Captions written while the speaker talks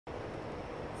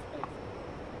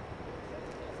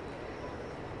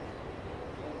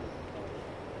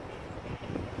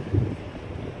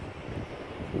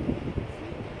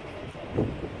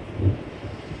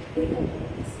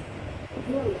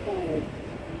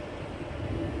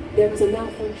There is a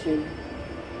malfunction.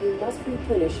 You must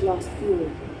replenish lost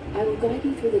fuel. I will guide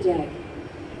you through the deck.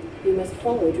 You must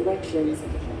follow directions.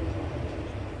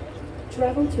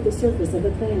 Travel to the surface of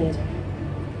the planet.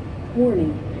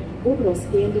 Warning. Orbital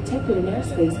scan detected an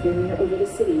airspace barrier over the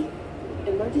city.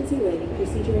 Emergency landing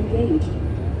procedure engaged.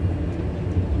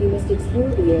 You must explore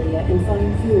the area and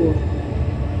find fuel.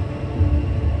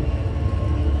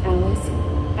 Alice,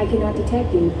 I cannot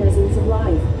detect any presence of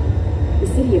life. The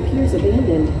city appears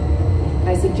abandoned.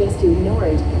 I suggest you ignore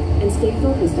it and stay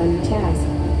focused on your task.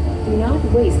 Do not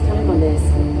waste time on this.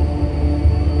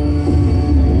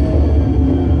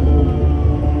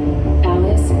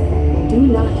 Alice, do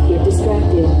not get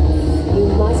distracted. You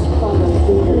must follow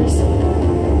orders.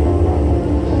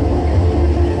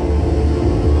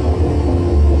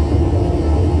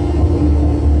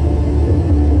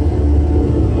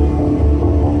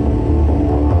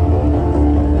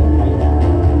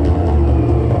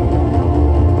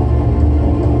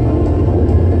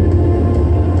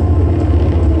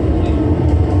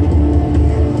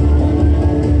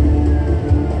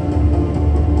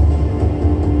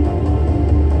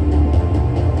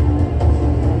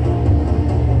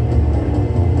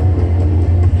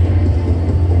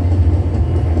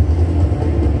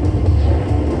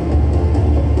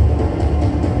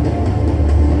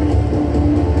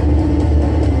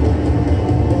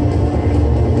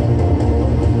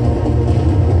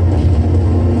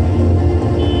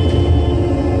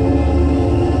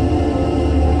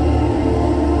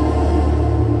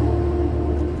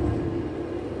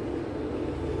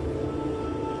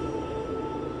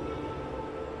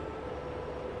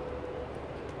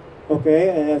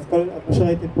 אוקיי, אז כמו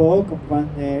שראיתם פה, כמובן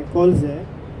כל זה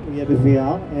הוא יהיה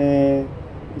ב-VR.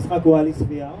 המשחק הוא אליס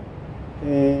VR,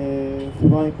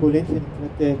 חברה עם פולין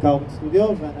שנקראת קארבן סטודיו,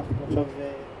 ואנחנו עכשיו...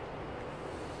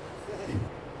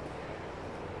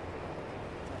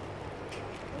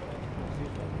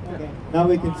 Okay, now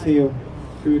we can see you.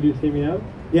 Could you see me now?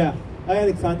 Yeah. Hi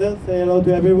Alexander, say hello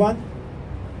to everyone.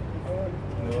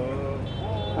 Hello.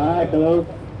 Hi, hello.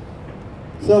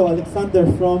 So Alexander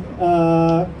from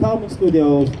Caban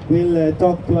Studios will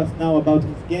talk to us now about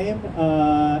his game,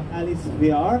 Alice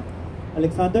VR.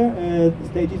 Alexander, the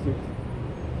stage is yours.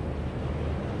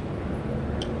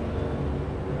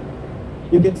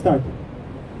 You can start.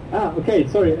 Okay,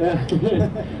 sorry.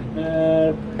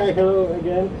 Hi, hello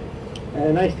again.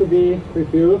 Nice to be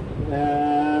with you.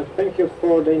 Thank you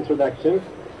for the introduction.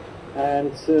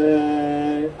 And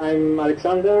I'm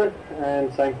Aleksander, and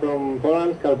I'm from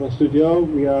Poland, Caban Studio.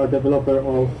 We are developer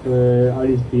of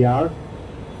Alice VR.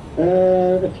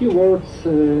 A few words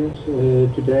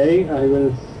today. I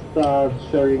will start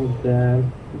sharing the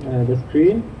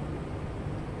screen.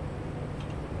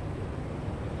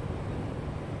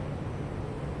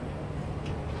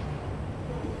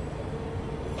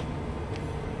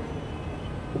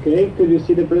 Okay, could you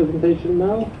see the presentation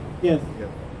now? Yes.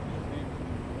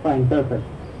 Fine, perfect.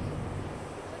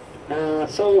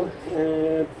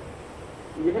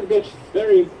 We have got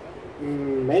very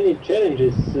many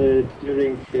challenges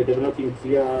during developing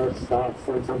VR stuff,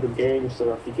 for example, games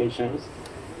or applications.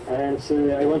 And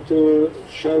I want to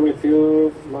share with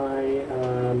you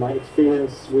my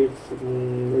experience with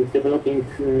developing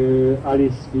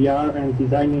Alice VR and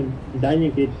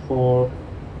designing it for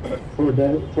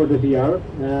the VR.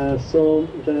 So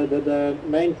the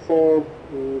main four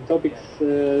topics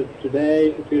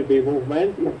today, it will be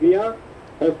movement in VR,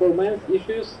 performance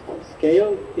issues,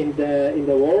 scale in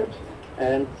the world,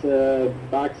 and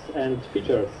bugs and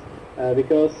features.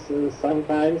 Because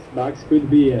sometimes bugs could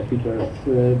be features,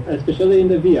 especially in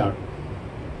the VR.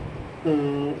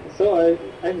 So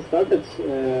I started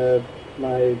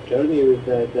my journey with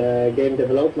the game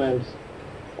development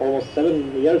almost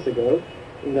 7 years ago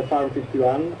in the Farm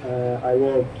 51. I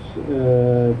worked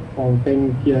on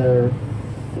Painter,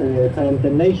 Talent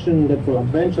Nation, The Pro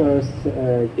Adventures,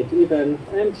 Get Even,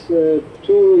 and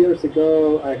 2 years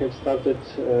ago I have started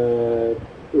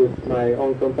with my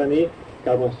own company,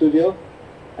 Caban Studio,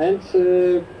 and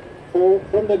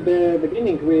from the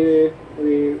beginning we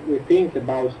think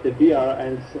about the VR,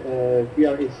 and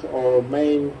VR is our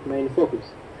main focus.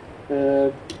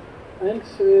 And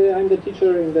I'm the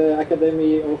teacher in the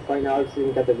Academy of Fine Arts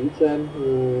in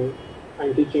Katowice.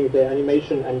 I'm teaching the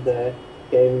animation and the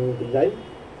game design.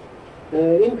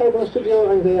 In Caban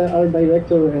Studio, I'm the art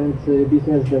director and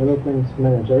business development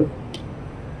manager.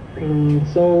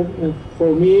 So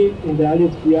for me, in the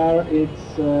Alice VR,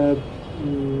 it's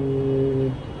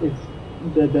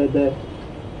the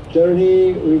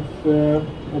journey with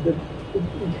it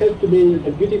has to be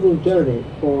a beautiful journey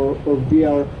for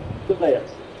VR players.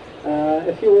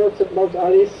 A few words about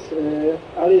Alice.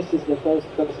 Alice is the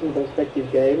first-person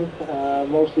perspective game,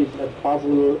 mostly a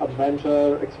puzzle,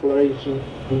 adventure, exploration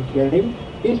game,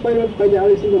 inspired by the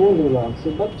Alice in the Wonderland,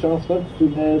 but transferred to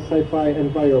the sci-fi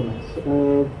environments.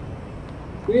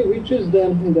 We choose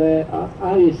the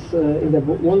Alice in the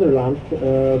Wonderland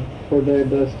for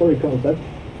the story concept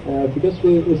because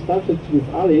we started with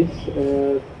Alice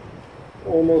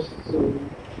almost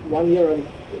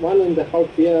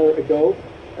 1.5 years ago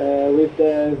with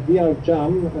the VR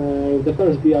Jam, the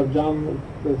first VR Jam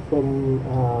from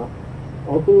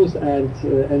Oculus and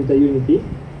the Unity,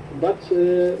 but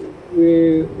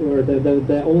we were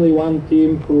the only one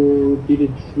team who did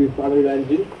it with Unreal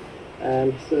Engine,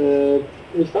 and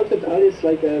we started Alice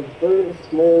like a very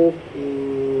small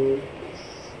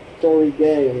story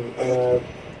game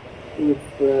with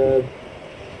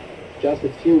just a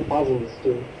few puzzles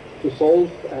to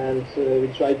solve, and we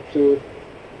tried to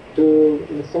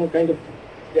some kind of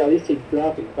realistic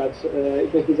graphic, but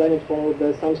it was designed for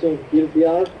the Samsung Gear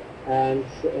VR, and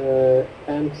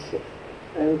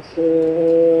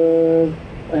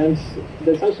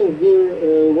the Samsung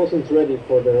Gear wasn't ready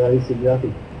for the realistic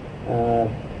graphic 1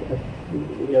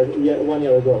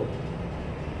 year ago.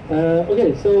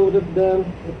 Okay, so the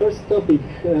first topic,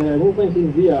 movement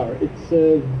in VR. It's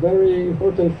very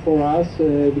important for us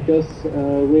because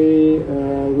we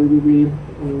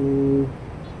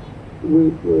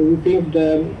think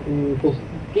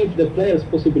give the players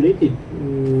possibility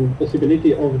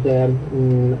of the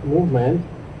movement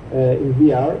in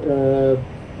VR.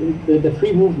 The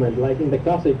free movement, like in the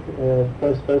classic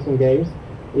first-person games,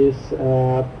 is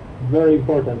very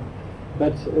important.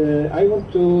 But I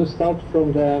want to start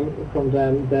from the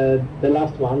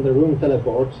last one, the room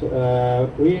teleport.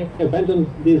 We abandoned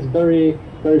this very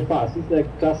fast. It's a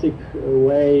classic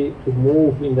way to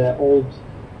move in the old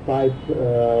type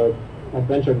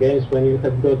adventure games, when you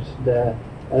have got the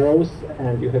arrows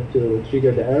and you have to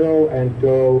trigger the arrow and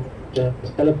go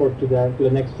just teleport to the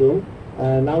next room.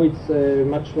 Now it's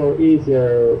much more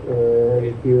easier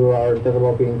if you are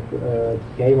developing a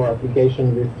game or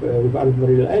application with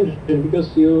Unreal Engine,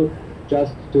 because you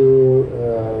just to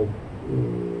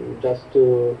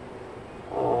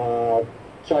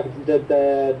check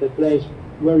the place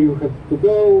where you have to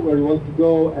go, where you want to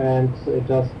go, and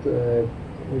just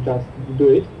do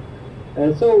it.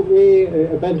 So we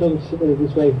abandoned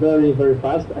this way very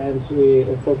fast, and we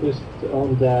focused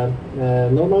on the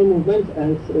normal movement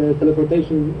and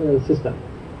teleportation system.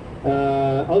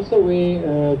 Also, we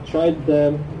tried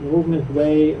the movement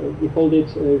way. We called it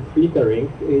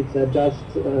flickering. It's just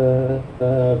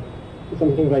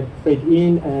something like fade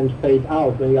in and fade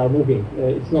out when you are moving.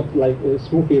 It's not like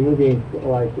smoothly moving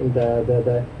like in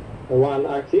the one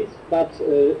axis, but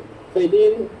fade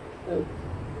in,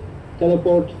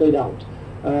 teleport, fade out.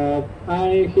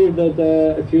 I hear that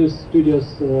a few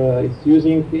studios is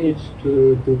using it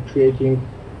to creating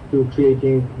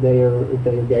their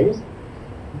games,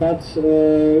 but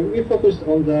we focused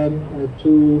on the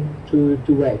two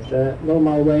ways. The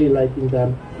normal way, like in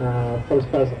the first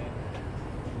person.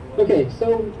 Okay,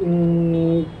 so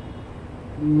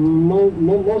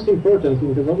most important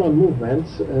in the normal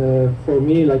movements for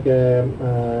me, like a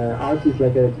artist,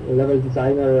 like a level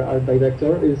designer, art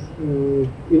director, is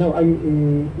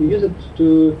I'm used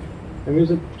to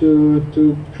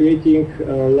creating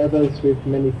levels with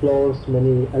many floors,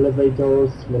 many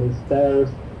elevators, many stairs,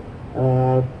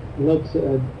 not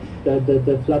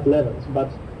the flat levels,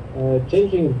 but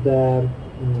changing the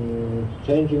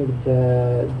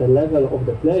level of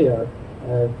the player.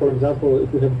 For example,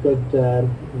 if you have got the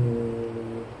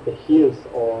hills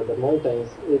or the mountains,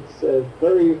 it's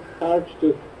very hard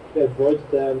to avoid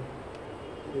them,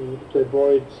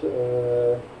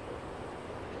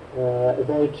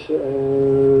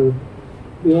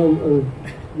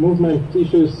 movement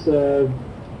issues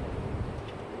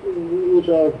which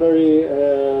are very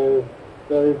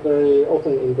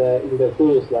often in the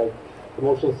tools, like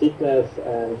motion sickness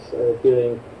and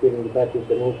feeling bad with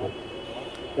the movement.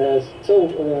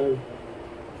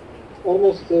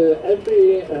 Almost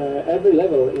every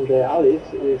level in the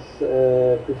Alice is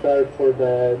prepared for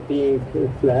the being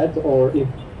flat, or if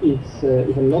it's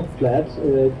even not flat,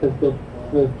 it has got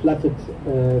flatted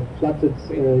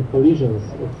collisions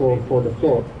for the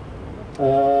floor.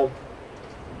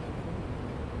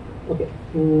 Okay.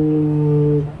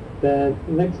 The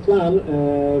next one,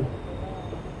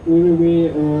 we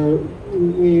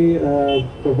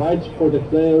provide for the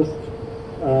players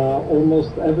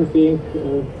almost everything.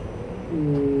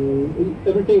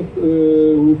 Everything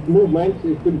with movement,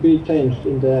 it could be changed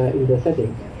in the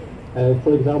settings.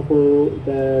 For example,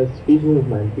 the speed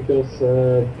movement, because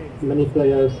many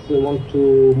players want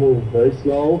to move very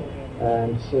slow,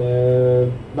 and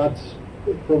but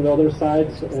from the other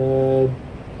side,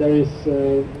 there is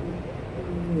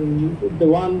the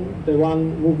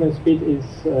one movement speed is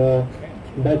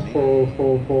bad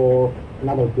for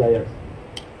another players.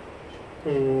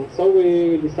 So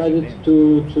we decided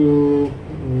to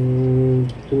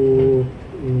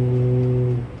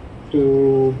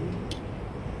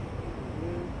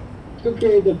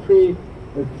create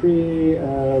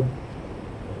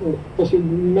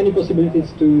many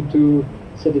possibilities to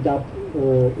set it up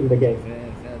in the game.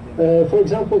 For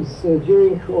example,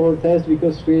 during our test,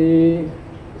 because we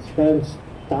spent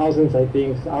thousands, I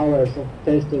think, hours of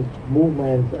testing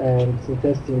movement and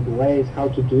testing the ways how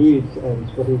to do it and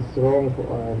what is wrong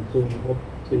and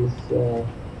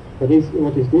what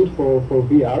is good for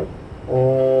VR.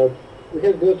 We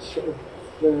have got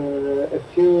a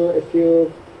few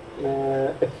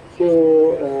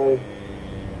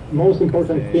most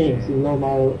important things in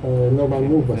normal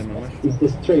movement. Is the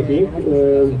strafing,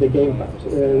 the gamepad.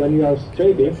 When you are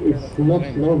strafing, it's not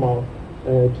normal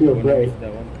to your brain.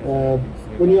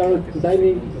 When you are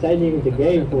designing the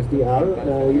game for VR,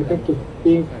 you have to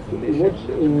think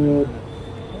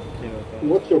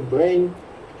what your brain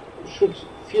should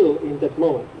feel in that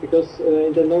moment, because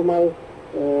in the normal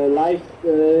life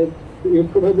you're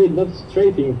probably not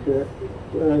strafing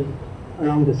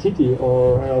around the city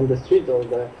or around the street or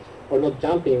not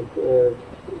jumping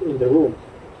in the room.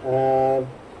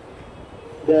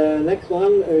 The next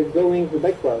one, going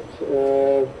backwards.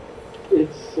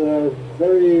 It's a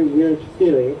very weird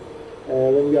feeling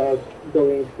when we are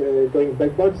going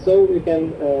backwards, so we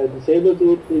can disable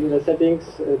it in the settings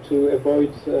to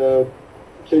avoid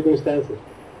circumstances.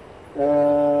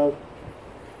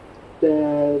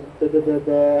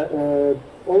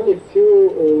 Only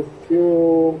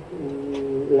few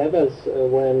levels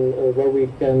where we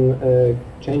can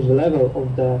change the level of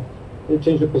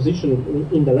change the position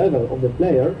in the level of the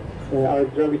player are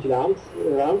gravity ramps.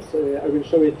 I will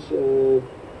show it to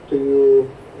you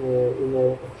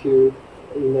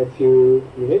in a few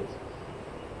minutes.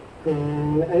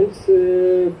 And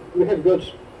we have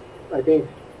got, I think,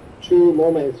 two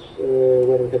moments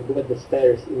when we have got the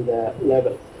stairs in the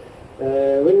levels.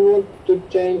 When we want to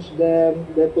change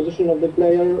the position of the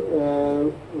player,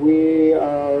 we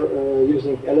are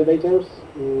using elevators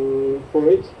for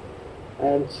it,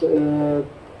 and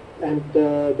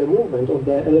the movement of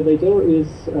the elevator is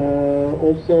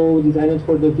also designed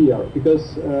for the VR,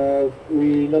 because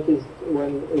we noticed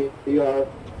when you are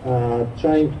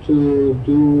trying to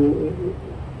do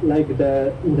like in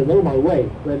the normal way,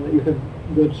 when you have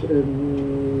got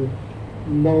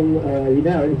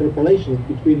non-linear interpolation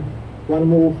between one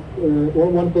move or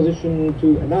one position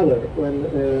to another, when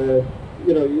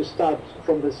you start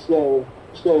from the slow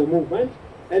movement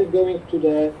and going to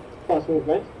the fast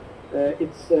movement,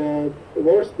 it's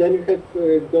worse. Then you have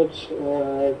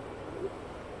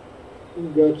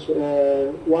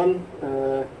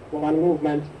one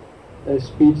movement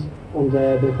speed on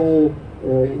the whole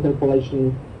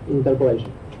interpolation.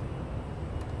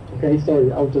 Okay,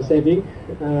 sorry, auto-saving.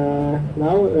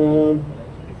 Now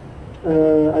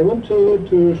I want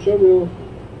to show you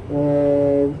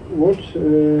what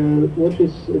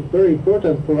is very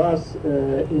important for us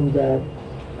in the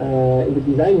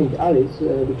designing Alice,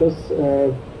 because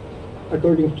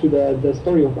according to the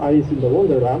story of Alice in the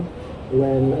Wonderland,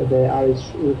 when the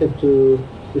Alice had to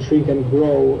shrink and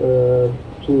grow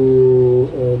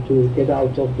to get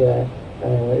out of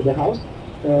the house,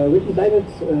 we designed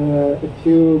a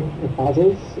few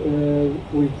puzzles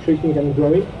with shrinking and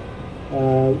growing.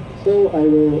 So I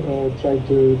will try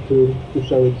to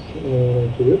show it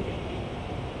to you.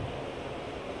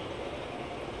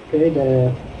 Okay,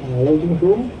 the loading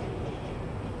room.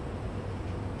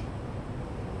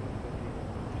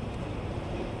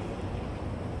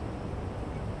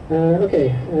 Okay,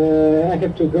 I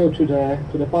have to go to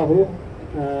the puzzle.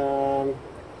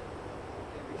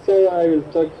 So I will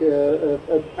talk.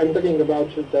 I'm talking about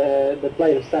the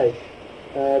player side.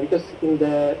 Because in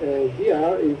the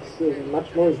VR it's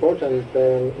much more important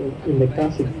than in the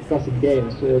classic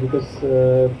games, because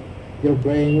your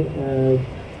brain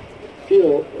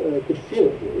could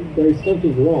feel there is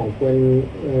something wrong when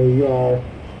you are,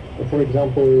 for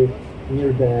example,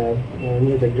 near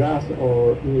the grass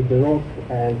or near the rock,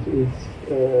 and it's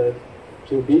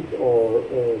too big or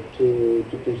too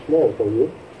small for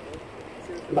you.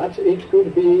 But it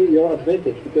could be your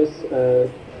advantage, because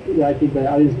like in the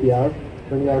Alice VR,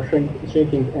 when you are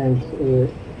shrinking and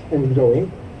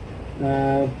growing,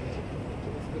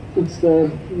 it's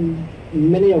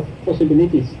many of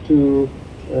possibilities to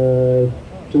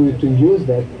use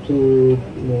that to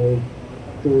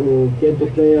get the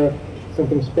player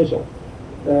something special.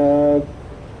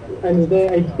 And the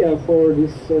idea for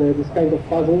this kind of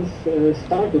puzzles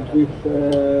started with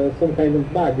some kind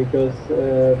of bug, because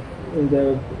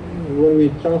when we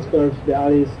transferred the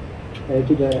Alice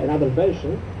to another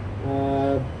version,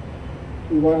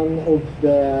 one of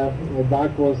the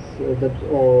bug was that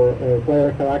our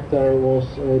player character was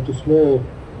too small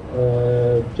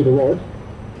to the world,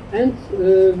 and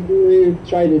we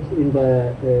tried it in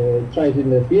the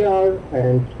VR,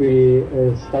 and we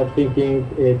start thinking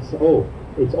it's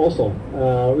awesome.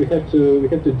 We have to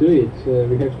do it.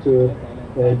 We have to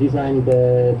design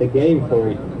the game for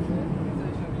it.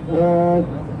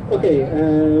 Okay,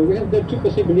 we have the two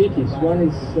possibilities. One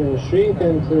is shrink,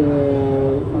 and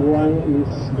one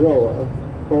is grow. Of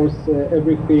course,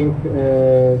 everything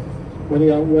when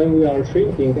we are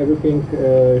shrinking, everything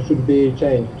should be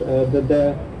changed.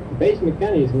 The base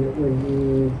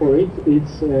mechanism for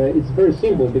it's very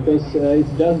simple, because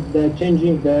it's just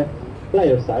changing the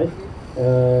player size,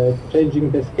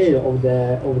 changing the scale of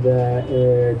the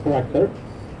character.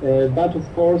 But of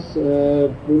course,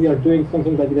 when we are doing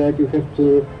something like that, you have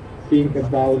to think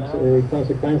about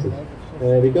consequences,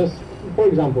 because, for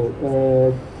example,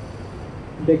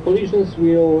 the collisions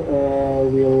will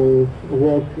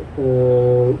work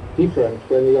different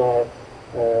when you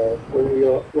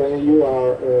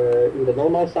are in the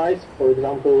normal size. For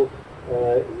example,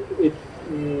 it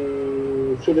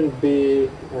shouldn't be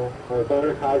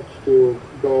very hard to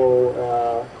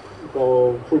go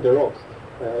through the rocks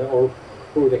or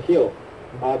through the hill,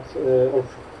 but or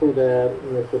through the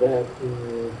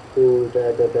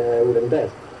wooden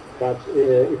desk. But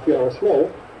if you are small,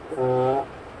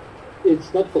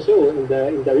 it's not possible in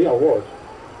the real world.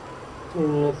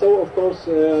 So of course,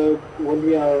 when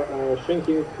we are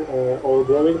shrinking or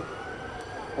growing,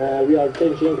 we are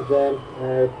changing the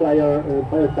player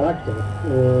character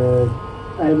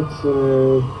and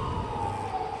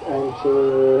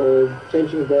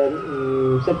changing the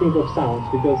setting of sounds,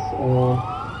 because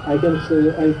I can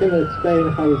explain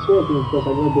how it's working, because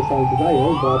I'm not the sound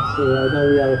designer, but I know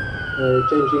we are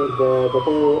changing the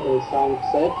whole sound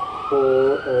set for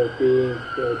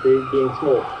being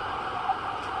small.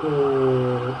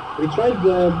 We tried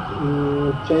to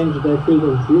change the field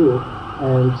of view,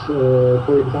 and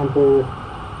for example,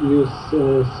 use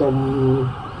some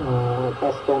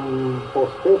custom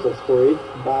post-process for it,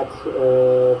 but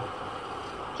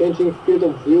changing field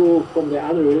of view from the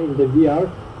Unreal in the VR,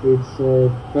 it's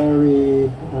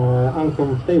very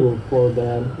uncomfortable for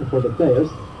the players.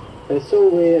 So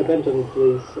we abandoned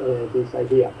this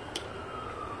idea.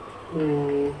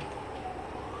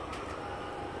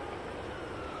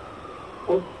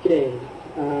 Okay,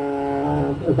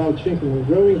 about shrinking and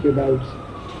growing, about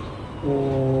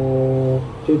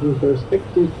changing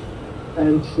perspective,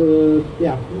 and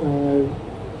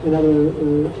another.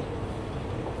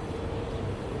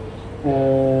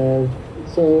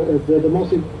 So the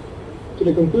most to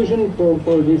the conclusion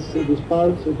for this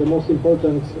part, the most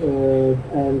important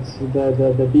and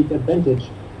the big advantage,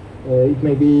 it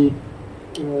may be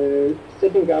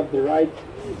setting up the right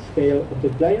scale of the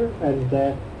player and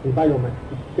the environment,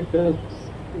 because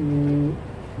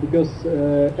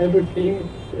everything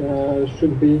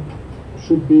should be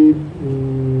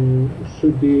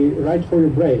right for your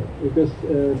brain, because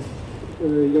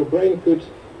your brain could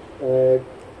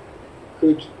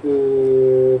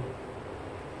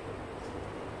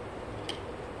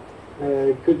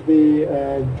be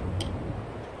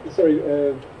sorry,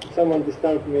 someone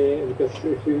disturbed me because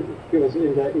he was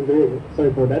in the room.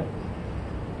 Sorry for that.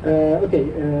 Okay,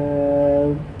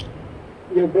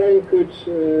 your brain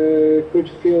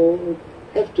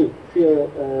have to feel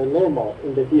normal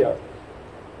in the VR.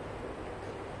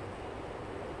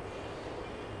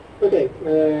 Okay,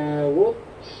 what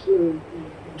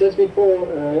just before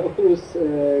Oculus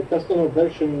customer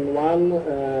version 1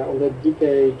 on the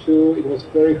DK2, it was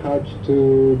very hard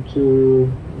to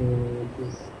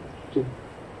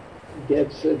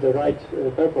get the right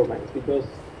performance, because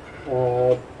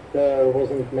there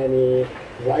wasn't many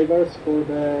drivers for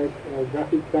the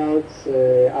graphic cards.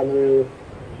 Unreal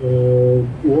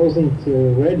wasn't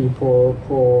ready for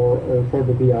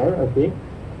the VR, I think.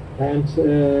 And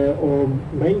our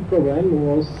main problem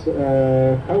was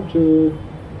how to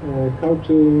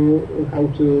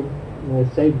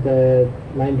save the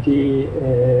 90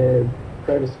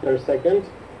 frames per second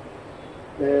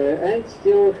and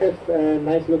still have a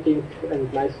nice looking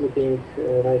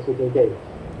game.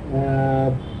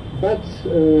 But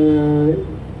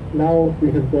now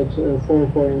we have got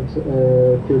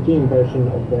 4.13 version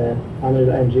of the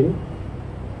Unreal Engine,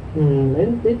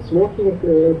 and it's working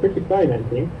pretty fine, I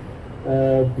think.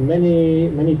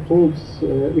 Many tools.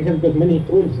 We have got many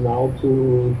tools now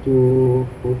to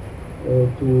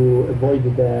avoid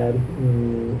the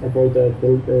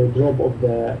drop of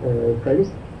the frames.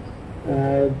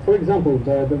 For example,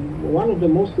 one of the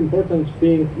most important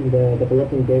things in the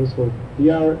developing games for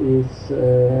VR is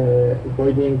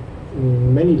avoiding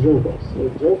many draw calls.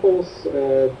 Draw calls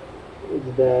is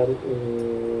the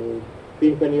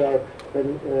thing when you have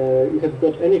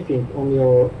got anything on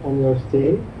your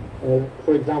scene.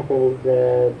 For example,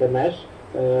 the mesh.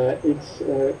 It's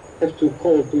have to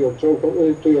call to your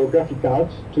graphic card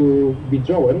to be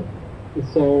drawn.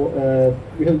 So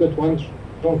you have got one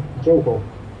strong draw call.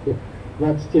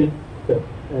 But still,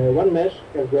 one mesh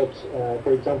has got,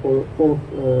 for example, four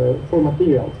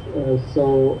materials.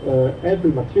 So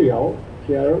every material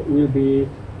here will be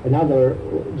another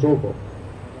draw call.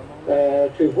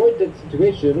 To avoid that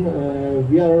situation,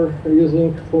 we are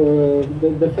using for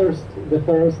the first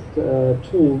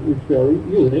tool which we are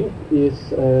using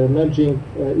is merging.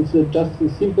 It's just a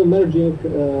simple merging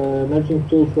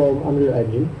tool from Unreal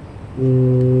Engine.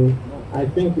 I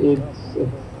think it's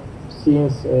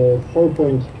since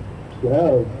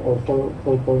 4.12 or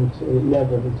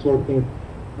 4.11. It's working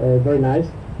very nice.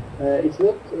 It's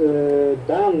not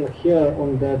done here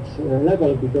on that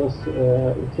level because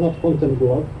it's not content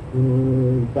block,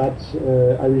 but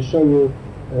I will show you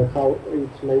how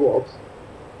it may work.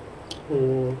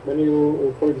 When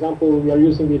you, for example, we are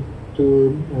using it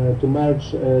to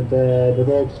merge the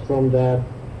rocks from the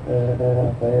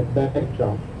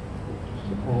background,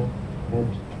 and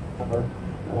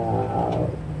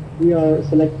we are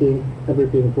selecting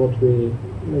everything what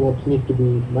need to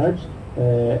be merged.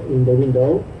 In the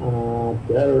window,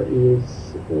 there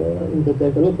is in the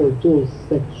developer tools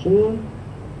section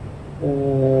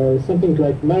something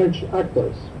like merge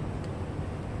actors.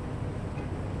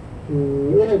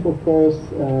 We have, of course,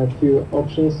 a few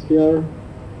options here.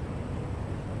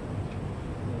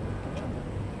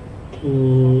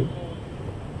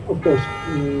 Of course,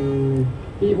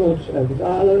 pivot and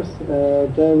others.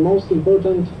 The most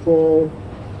important for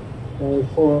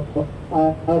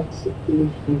us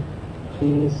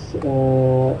is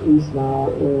now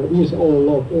use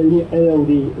all LOD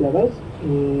levels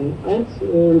and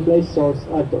replace source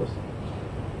actors.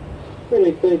 When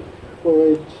we click for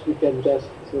it, you can just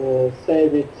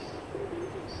save it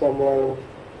somewhere.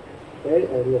 Okay,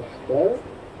 and it's there.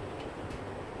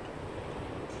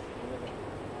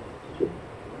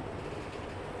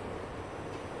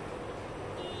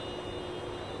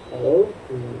 Hello,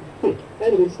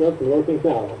 and it's not working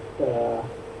now.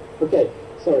 Okay.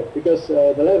 Sorry, because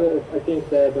the level, I think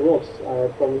the rocks are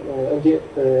from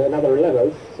another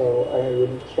levels, so I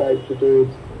will try to do it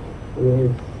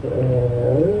with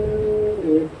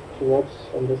rocks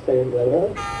on the same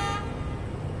level.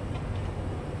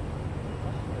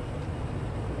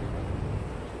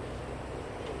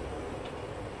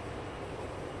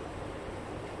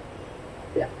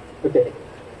 Yeah, okay.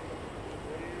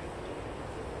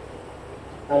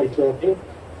 Now it's working.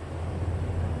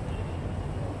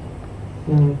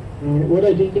 What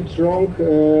I did wrong,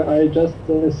 I just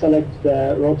select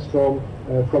the rocks from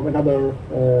another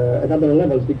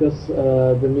levels, because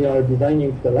when we are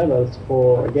designing the levels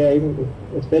for a game,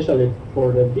 especially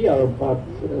for the VR, but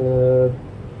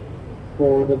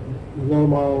for the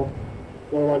normal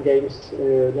games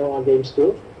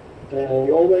too,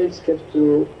 you always have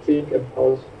to think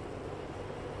about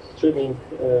streaming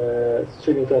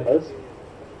levels.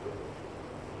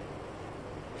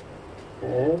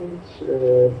 And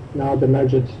now the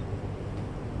merged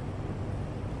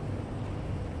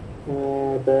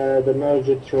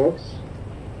rocks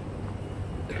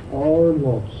or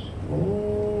not?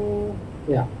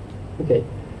 Yeah. Okay.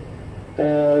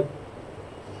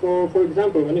 For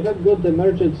example, when you have got the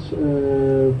merged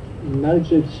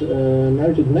meshes,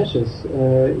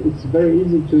 it's very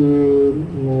easy to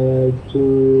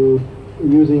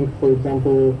using, for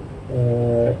example,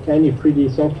 any 3D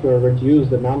software reduce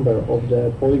the number of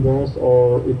the polygons,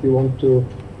 or if you want to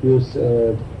use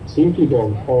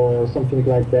Simplygon or something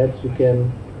like that, you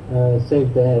can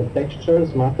save the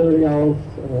textures, materials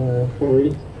for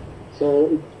it.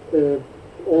 So it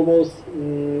almost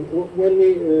when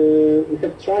we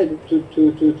have tried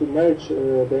to merge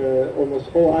the almost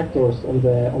all actors on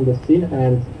the scene,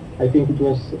 and I think it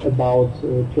was about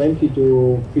 20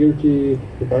 to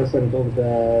 30% of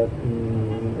the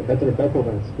better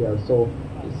performance here. So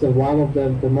it's one of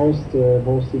the most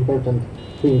important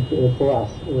thing for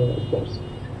us, of course.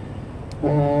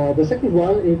 The second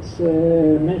one is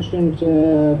mentioned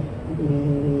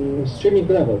streaming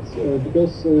levels,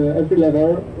 because every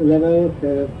level,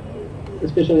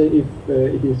 especially if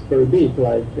it is very big,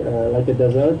 like a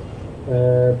desert,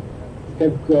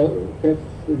 have got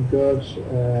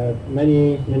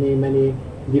many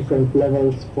different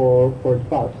levels for the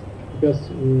parts. Because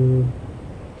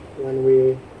when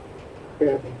we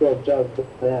have got just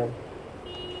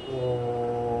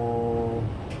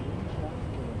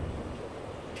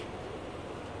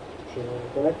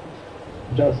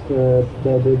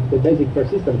the basic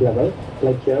persistent level,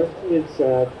 like here, it's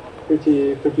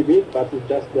pretty big, but it's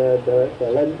just the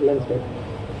landscape.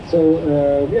 So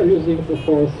we are using, of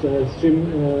course,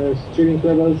 streaming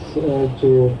levels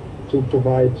to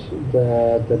provide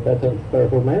the better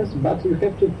performance, but you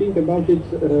have to think about it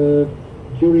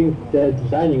during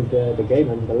designing the game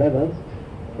and the levels,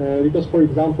 because, for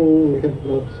example, we have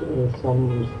got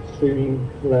some streaming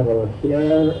level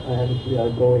here, and we are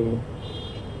going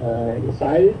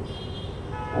inside it,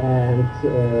 and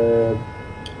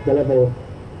the level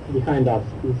behind us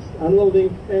is unloading,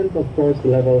 and of course the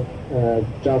level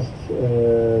just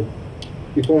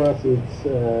before us is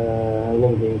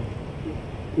loading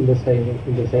in the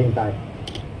same time.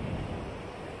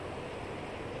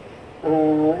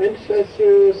 And as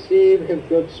you see, we have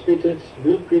got splitted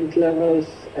blueprint levels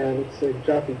and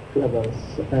graphic levels,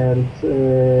 and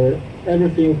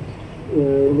everything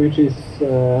which is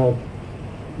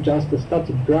just a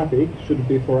static graphic should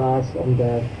be for us on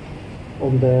the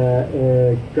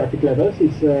graphic levels.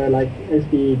 It's like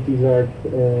SP Desert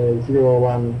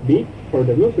 01B for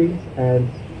the blueprints, and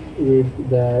with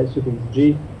the suffix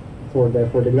G for the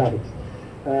graphics.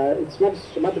 It's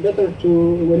much better to,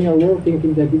 when you are working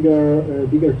in the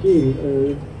bigger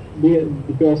team,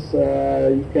 because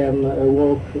you can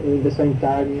work at the same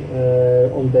time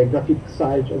on the graphic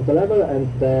side of the level and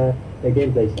the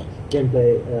gameplay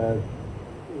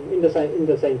in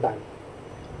the same time.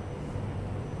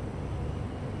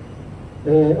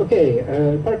 Okay,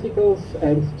 particles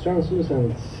and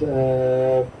translucents.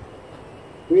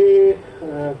 We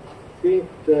think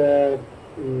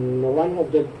one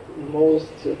of the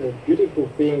most beautiful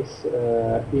things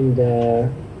in the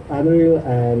Unreal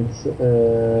and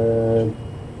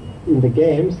in the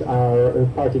games are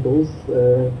particles.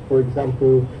 For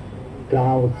example,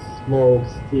 clouds, smoke,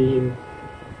 steam,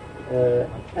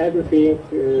 everything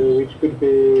which could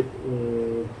be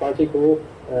particle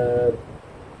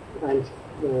and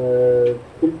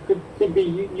could be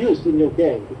used in your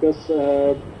game, because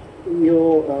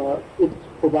it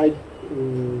provides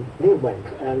movement,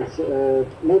 and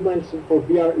movement for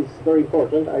VR is very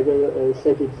important. I will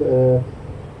say it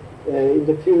in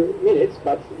a few minutes,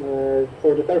 but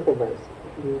for the performance,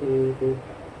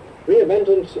 we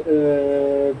invented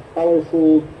a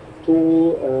powerful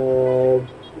tool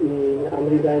in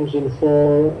Unreal Engine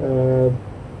 4,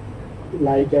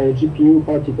 like GPU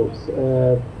particles.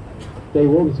 They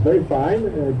work very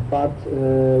fine, but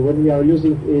when we are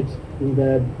using it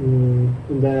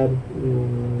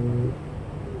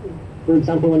for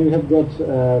example, when you have got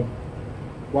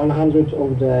 100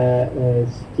 of the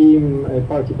steam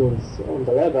particles on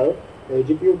the level,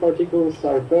 GPU particles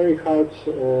are very hard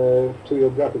to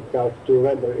your graphic card to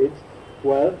render it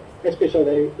well,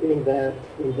 especially in the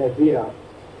VR.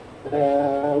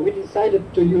 We decided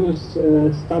to use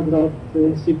standard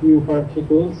CPU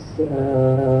particles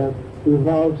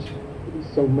without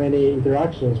so many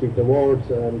interactions with the world,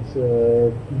 and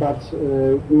but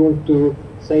we want to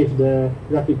save the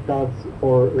graphic cards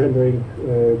for rendering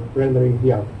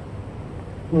VR.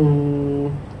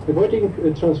 Avoiding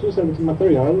translucent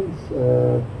materials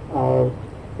are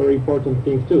very important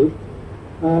thing too.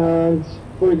 And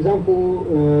for example,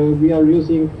 we are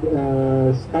using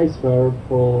Skysphere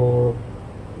for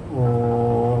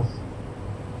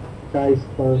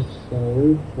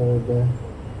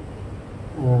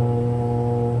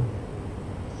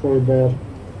the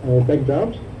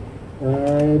background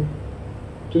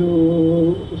to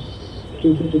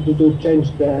change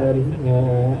the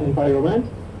environment,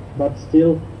 but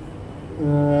still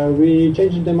we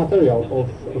changed the material of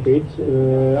it.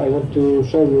 I want to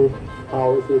show you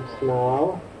how it looks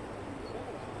now.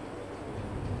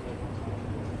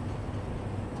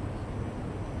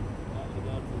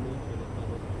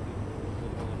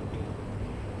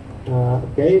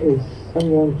 Okay, is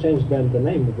someone changed the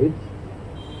name of it?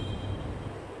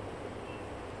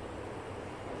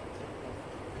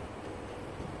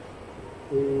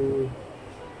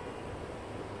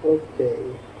 Okay.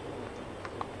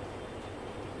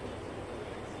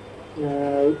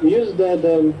 We use the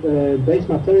base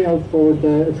material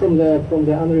from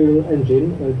the Unreal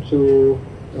Engine to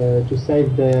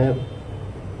save the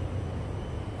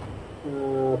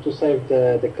to save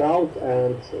the cloud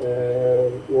and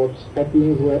what's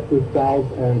happening with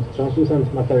cloud and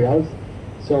translucent materials.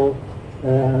 So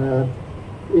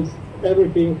it's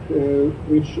everything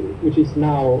which is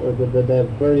now the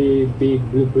very big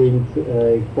blueprint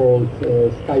called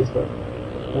Skyscraper.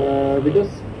 Because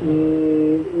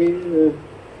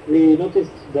we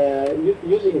noticed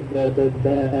using the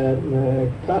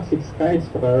classic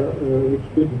Skyscraper, which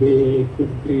could be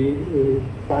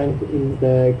found in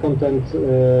the content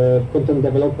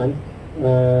development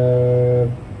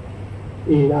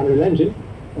in Unreal Engine.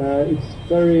 It's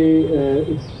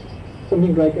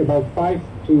something like about 5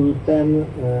 to 10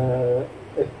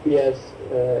 FPS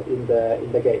in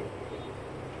the game.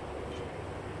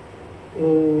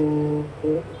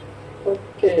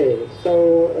 Okay, so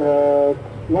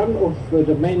one of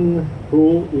the main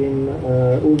rule in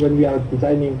when we are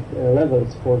designing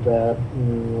levels for the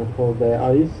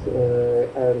Alice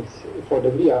and for the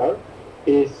VR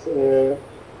is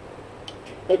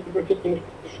everything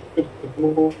should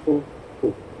move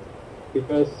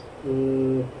because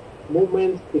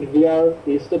movement in VR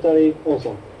is totally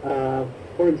awesome.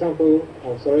 For example,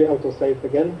 I'm sorry, autosave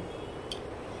again.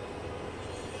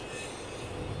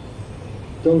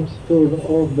 Don't turn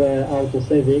off the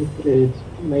auto-saving. It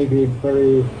may be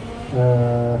very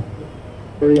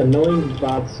annoying,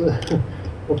 but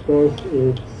of course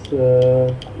it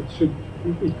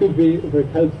could be very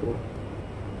helpful.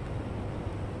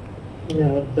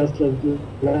 Yeah, just a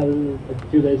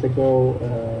few days ago,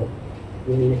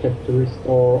 we had to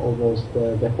restore almost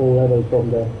the whole level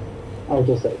from the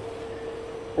autosave.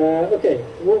 Okay,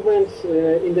 movements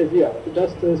in the VR.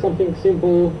 Just something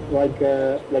simple like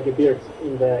a bird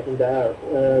in the air.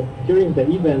 During the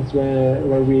events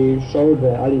where we show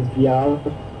the Alice VR,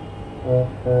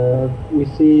 we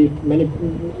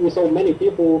saw many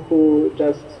people who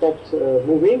just stopped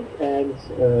moving and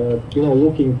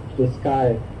looking to the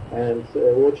sky and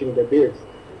watching the birds.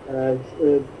 And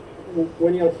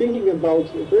when you are thinking about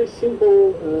very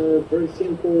simple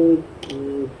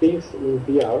things in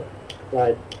VR,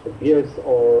 like birds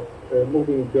or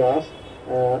moving grass,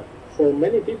 for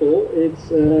many people it's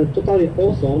totally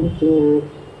awesome to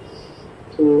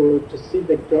see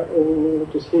the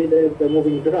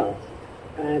moving grass,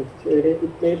 and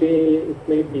it may be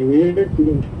weird,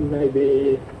 it may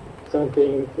be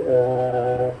something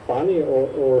funny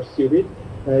or stupid.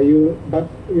 But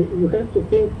you have to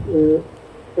think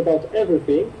about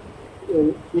everything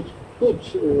which could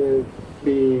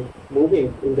be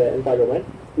moving in the environment.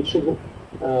 It should move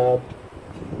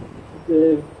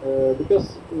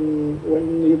because when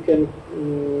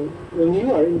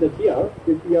you are in the VR,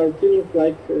 you are feeling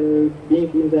like being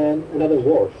in another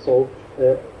world. So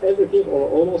everything or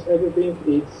almost everything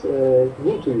is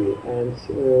new to you, and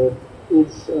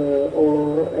it's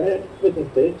our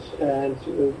advantage, and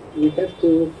we have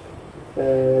to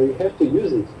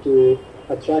use it to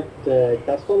attract the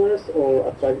customers or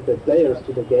attract the players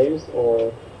to the games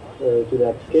or to the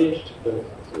applications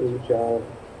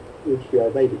which we are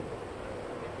making.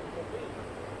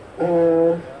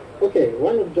 Okay,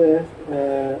 one of the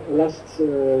last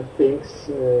things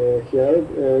here,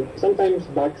 sometimes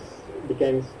bugs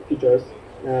became features.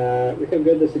 We have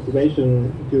got the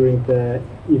situation during the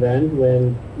event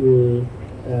when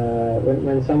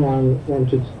when someone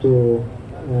wanted to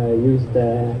use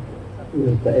the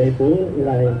apple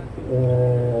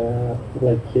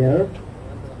like here,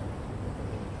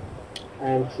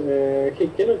 and he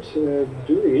cannot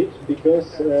do it because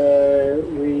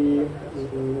we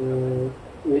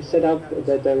set up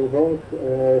the wrong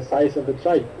size of the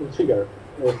trigger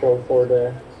for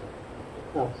the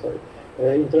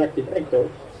interactive actor,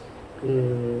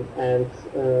 and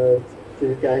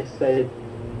this guy said,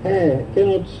 "Hey, I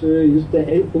cannot use the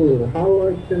apple. How I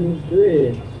can do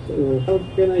it? How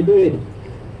can I do it?"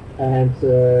 And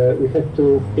we have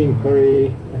to think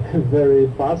very very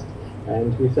fast,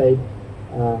 and we say,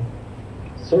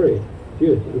 sorry,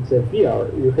 dude, it's a VR.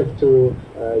 You have to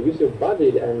use your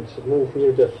body and move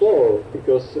near the floor,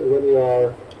 because when you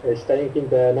are staying in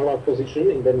the normal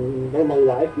position, in the normal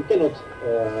life, you cannot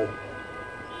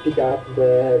pick up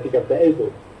the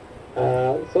apple.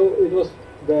 So it was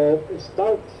the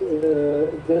start,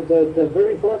 the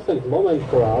very important moment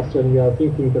for us when we are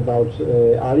thinking about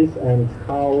Alice and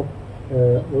how,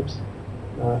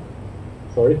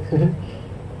 sorry,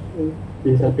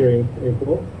 disappearing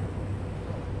apple.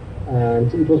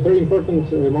 And it was very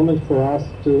important moment for us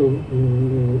to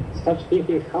start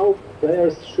thinking how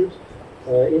players should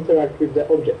interact with the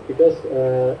object, because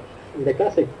in the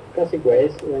classic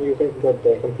ways, when you have got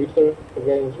the computer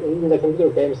games, in the computer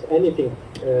games, anything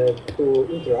to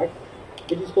interact,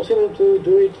 It is possible to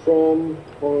do it from,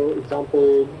 for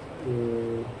example,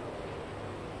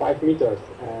 5 meters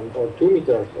or 2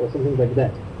 meters or something like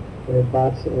that.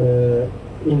 But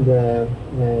in the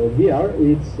VR,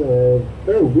 it's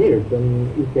very weird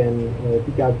when you can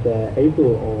pick up the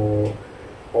apple or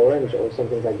orange or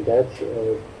something like that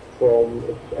from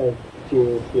a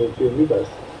few meters.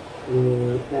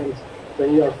 And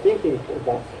when you are thinking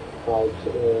about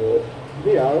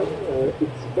VR,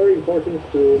 it's very important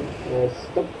to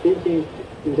stop thinking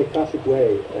in the classic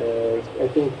way. I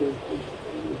think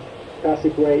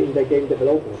classic way in the game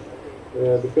development,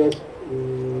 because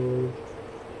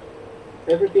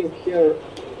everything here,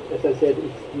 as I said,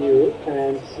 is new,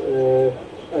 and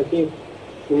I think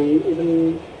we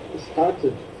even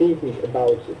started thinking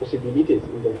about possibilities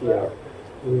in the VR.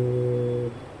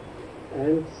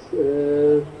 And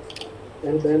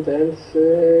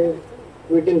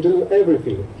we can do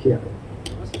everything here.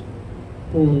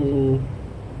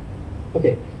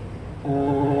 Okay,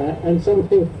 and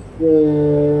something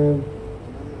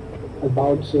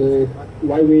about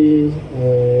why we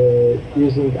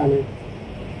using Unreal.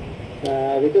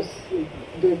 Because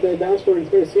the answer is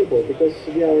very simple, because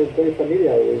we are very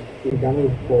familiar with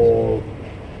Unreal for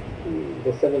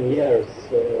the 7 years.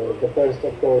 The first,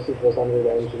 of course, it was Unreal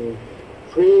Engine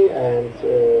 3, and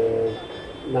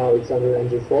now it's Unreal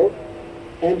Engine 4.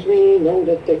 And we know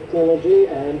that technology,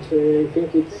 and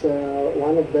think it's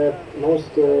one of the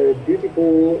most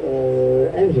beautiful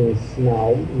engines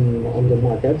now on the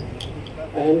market.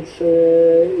 And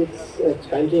it's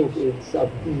expanding, it's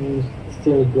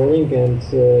still growing, and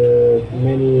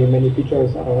many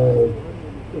features are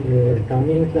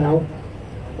coming now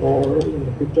or in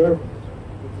the future.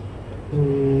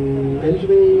 And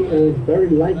we very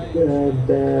like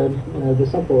the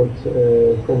support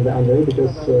from the Unreal,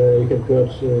 because you have got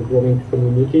growing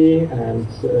community, and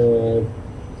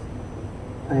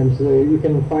you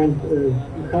can find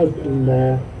help in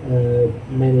the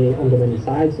many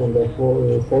sites on the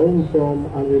forum from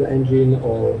Unreal Engine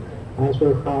or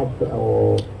Answer Hub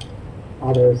or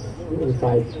other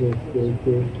sites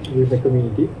with the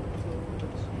community.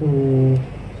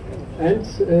 And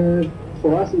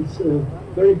for us, it's a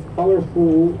very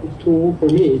powerful tool. For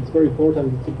me, it's very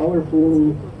important. It's a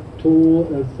powerful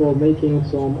tool for making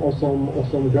some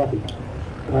awesome graphics.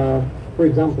 For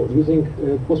example, using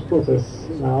post-process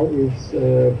now is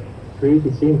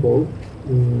pretty simple,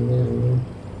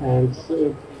 and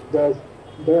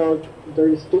there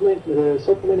is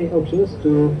so many options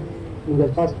to, in the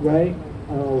fast way,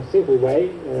 simple way,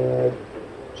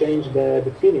 change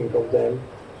the feeling of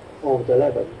the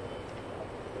level.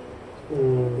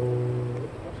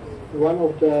 One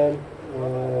of the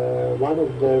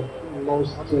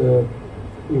most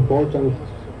important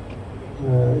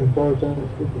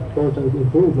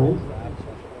improvement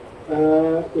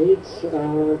it's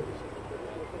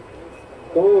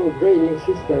color grading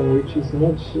system, which is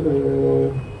not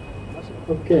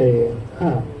okay.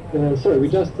 Sorry, we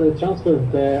just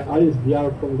transferred the Alice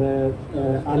VR from the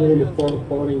Unreal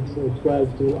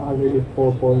 4.12 to Unreal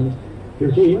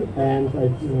 4.13, and I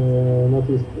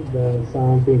noticed that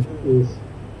something is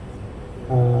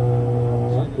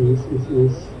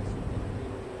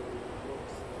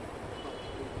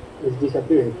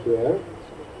disappearing here.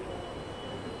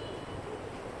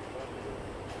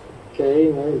 Okay,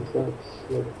 no, it's not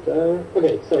there.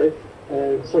 Okay, sorry.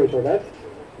 Sorry for that.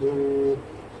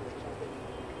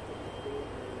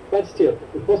 But still,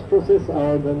 the post-process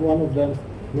are one of the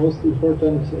most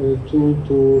important tool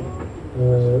to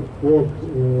work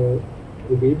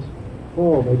with it.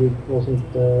 Oh, maybe it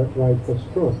wasn't the right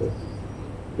post-process.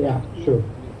 Yeah, sure.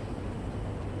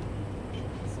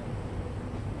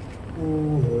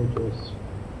 There it was.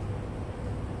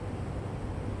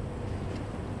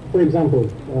 For example,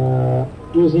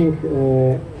 using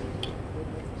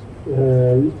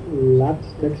LUT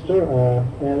texture,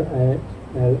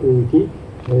 LUT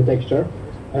texture,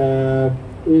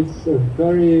 it's a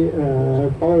very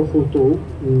powerful tool.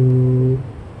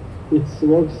 It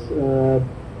works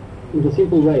in the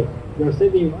simple way. You're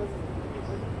saving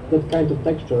that kind of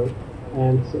texture,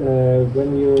 and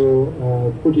when you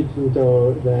put it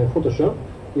into the Photoshop,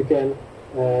 you can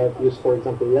use, for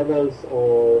example, levels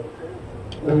or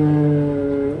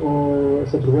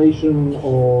saturation,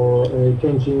 or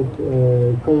changing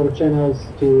color channels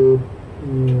to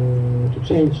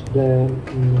change the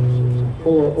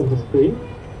color of the screen,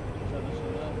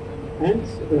 and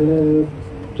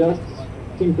just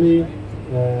simply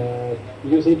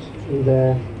use it in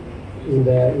the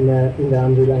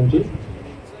Unreal Engine,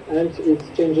 and it's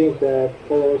changing the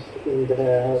colors in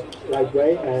the right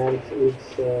way, and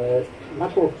it's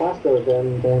much more faster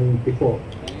than before.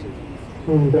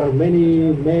 there are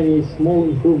many small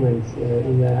improvements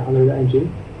in the Unreal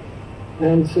Engine.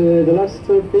 And the last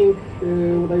thing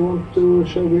what I want to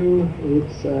show you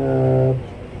is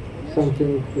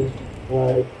something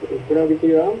like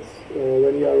gravity runs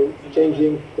when you are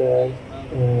changing the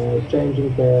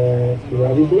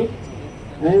gravity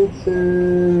and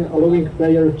allowing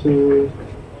player to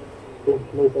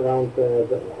move around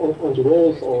on the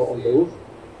walls or on the roof.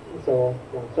 So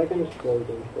 1 second, going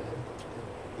to the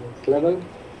next level.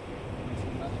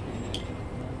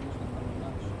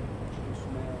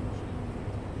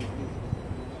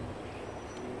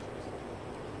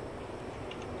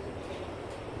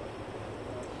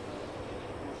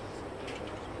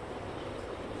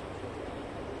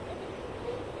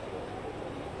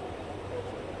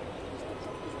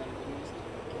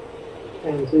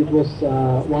 And it was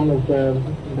one of the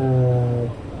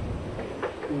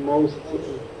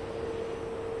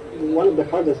one of the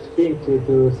hardest things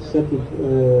to set it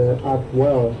up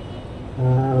well,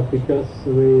 because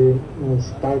we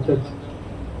started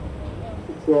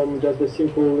from just a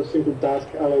simple task,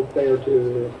 allow player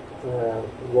to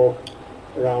walk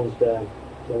around the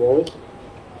walls.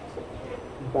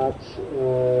 But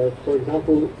for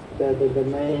example, the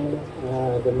main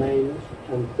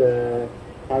and the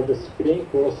hardest thing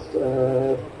was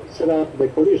set up the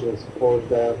collisions for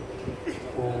the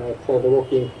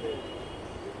walking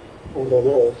on the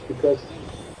walls, because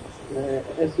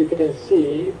as you can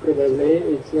see, probably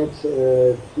it's not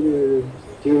due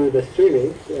the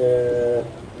streaming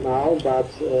now, but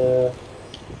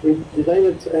we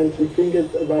designed and we think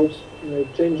about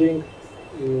changing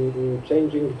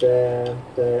the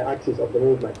axis of the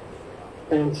movement,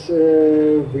 and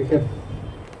we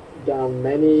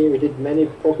did many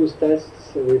focus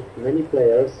tests with many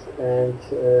players and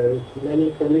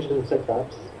many collision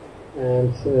setups,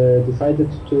 and decided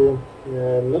to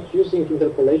not using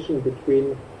interpolation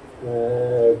between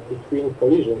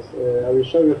collisions. I will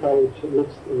show you how it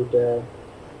looks with the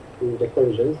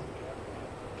collisions.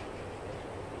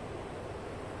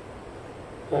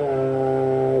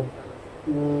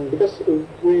 Because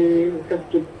we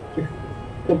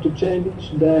have to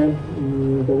change the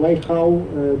way how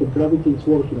the gravity is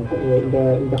working in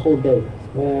the whole game.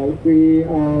 We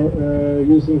are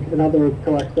using another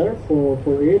character for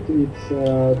it. It's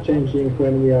changing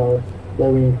when we are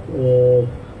going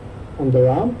on the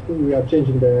ramp. We are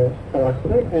changing the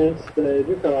character, and the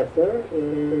new character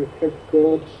has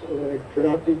got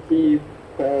gravity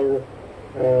per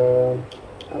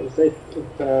I would say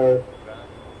per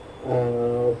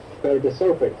the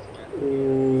surface,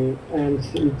 and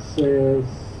it's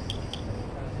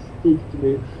sticked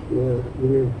with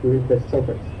the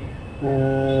surface.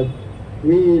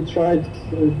 We tried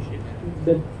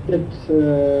that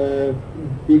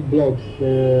big blocks,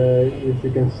 as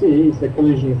you can see, is the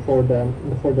collision for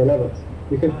the levels.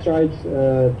 We have tried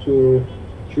to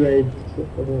create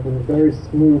a very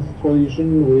smooth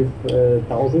collision with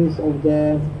thousands of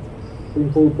the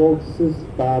simple boxes,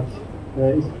 but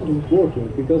it's not working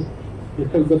because it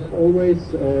has got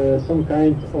always some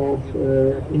kind of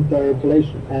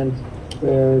interpolation, and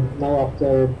now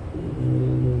after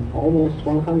almost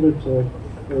 100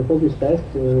 focus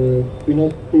tests, we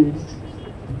notice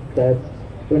that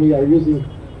when you are using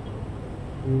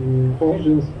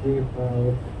collisions with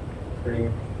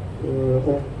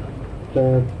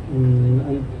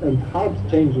and hard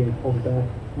changing of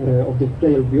the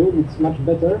player view, it's much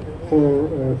better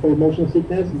for motion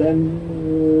sickness than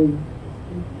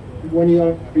when you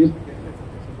are using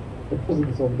the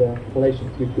presence of the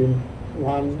relations between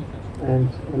one and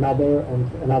another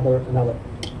and another.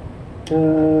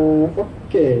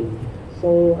 Okay,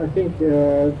 so I think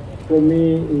for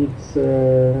me it's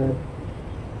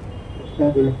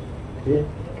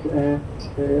and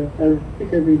I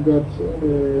think we got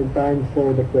time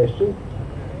for the question.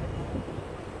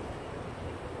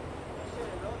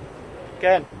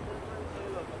 כן.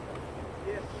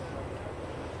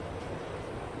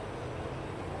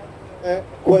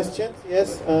 Questions?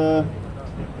 Yes.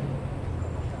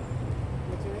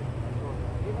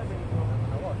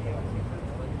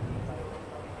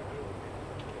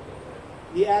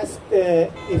 He asked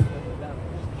if.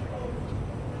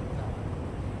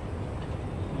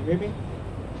 Can you hear me?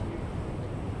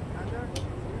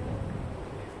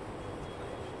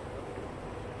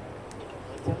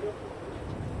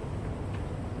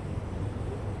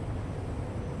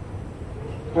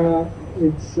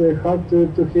 It's hard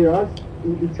to hear us.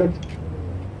 It's hard.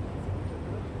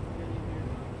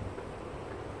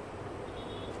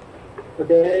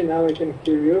 Okay, now I can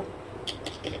hear you.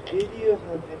 Did you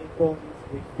have any problems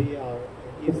with VR?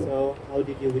 And if so, how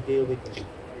did you deal with it?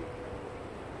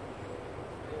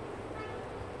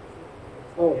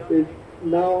 Oh,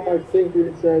 now I think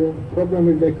it's a problem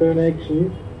with the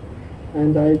connection,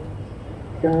 and I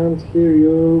can't hear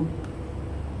you.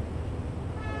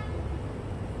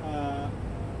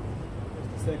 Just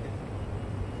a second.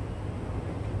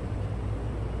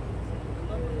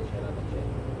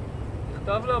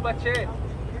 תכתוב לו בצ'אט.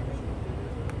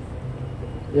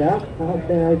 Yeah,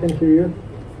 okay, I can hear you.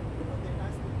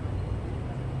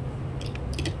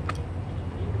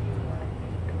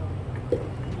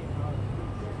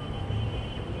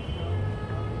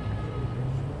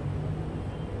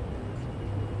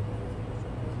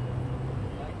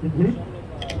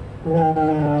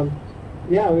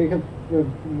 Yeah, we had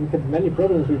many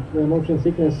problems with motion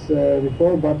sickness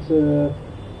before, but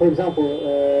for example,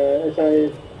 as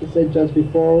I said just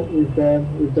before, with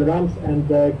the ramps and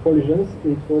the collisions,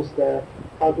 it was the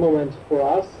hard moment for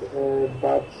us,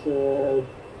 but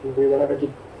we were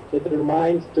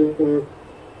determined to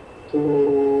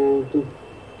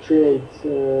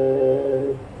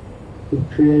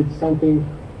create something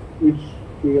which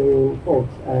will work,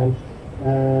 and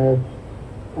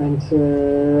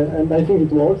I think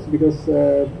it works because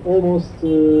almost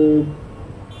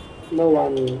no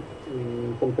one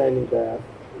complaining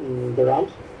the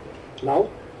ramps now.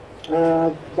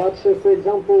 But for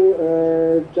example,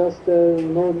 just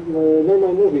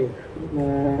normal moving.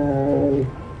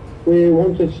 We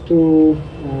wanted to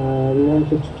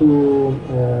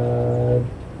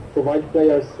provide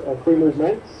players free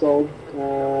movement. So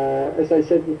as I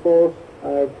said before,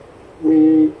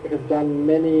 we have done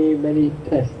many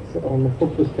tests on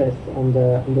focus tests on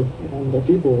the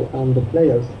people, on the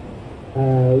players,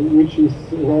 which is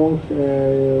wrong.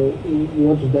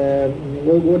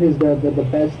 What is the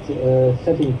best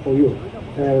setting for you?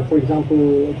 For example,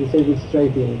 disabled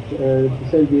strafing,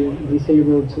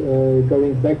 disabled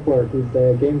going backward with the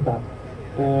gamepad,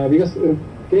 because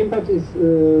gamepad is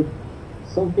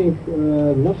something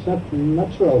not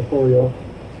natural for your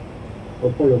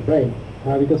brain,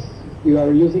 because you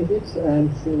are using it and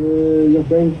your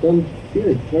brain don't feel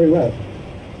it very well.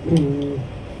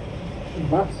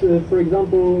 But for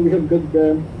example, we have got the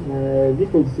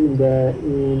vehicles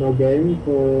in our game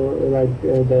for like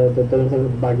the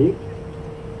desert buggy,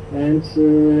 and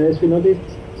as we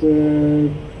noticed,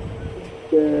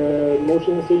 the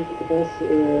motion sickness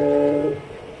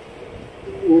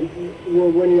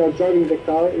when you are driving the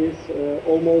car is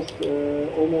almost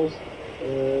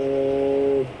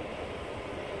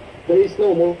there is no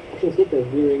motion sickness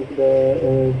during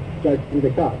the driving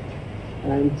the car.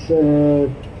 And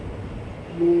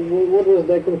what was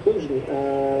the conclusion?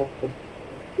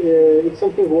 It's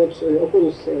something what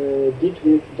Oculus did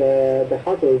with the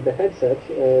hardware, the headset.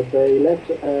 They left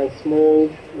a small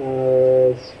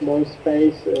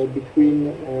space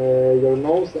between your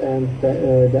nose and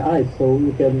the eyes, so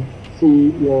you can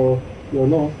see your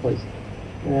nose.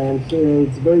 And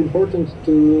it's very important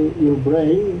to your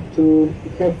brain to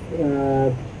have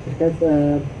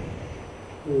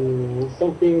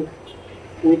something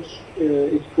which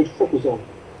it could focus on.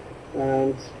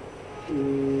 And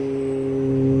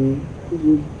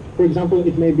for example,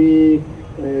 it may be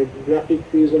a graphic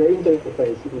user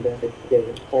interface in the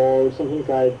game, or something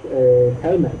like a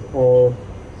helmet, or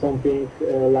something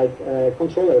like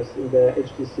controllers in the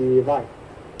HTC Vive.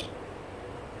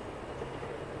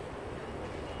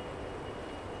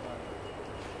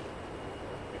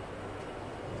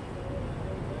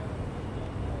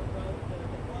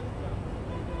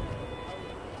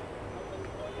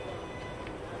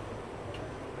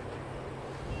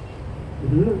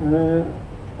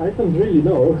 I don't really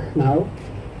know now.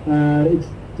 It's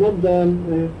not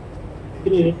the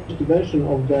finished version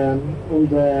of on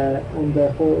the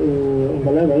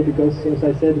level, because as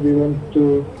I said, we want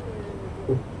to.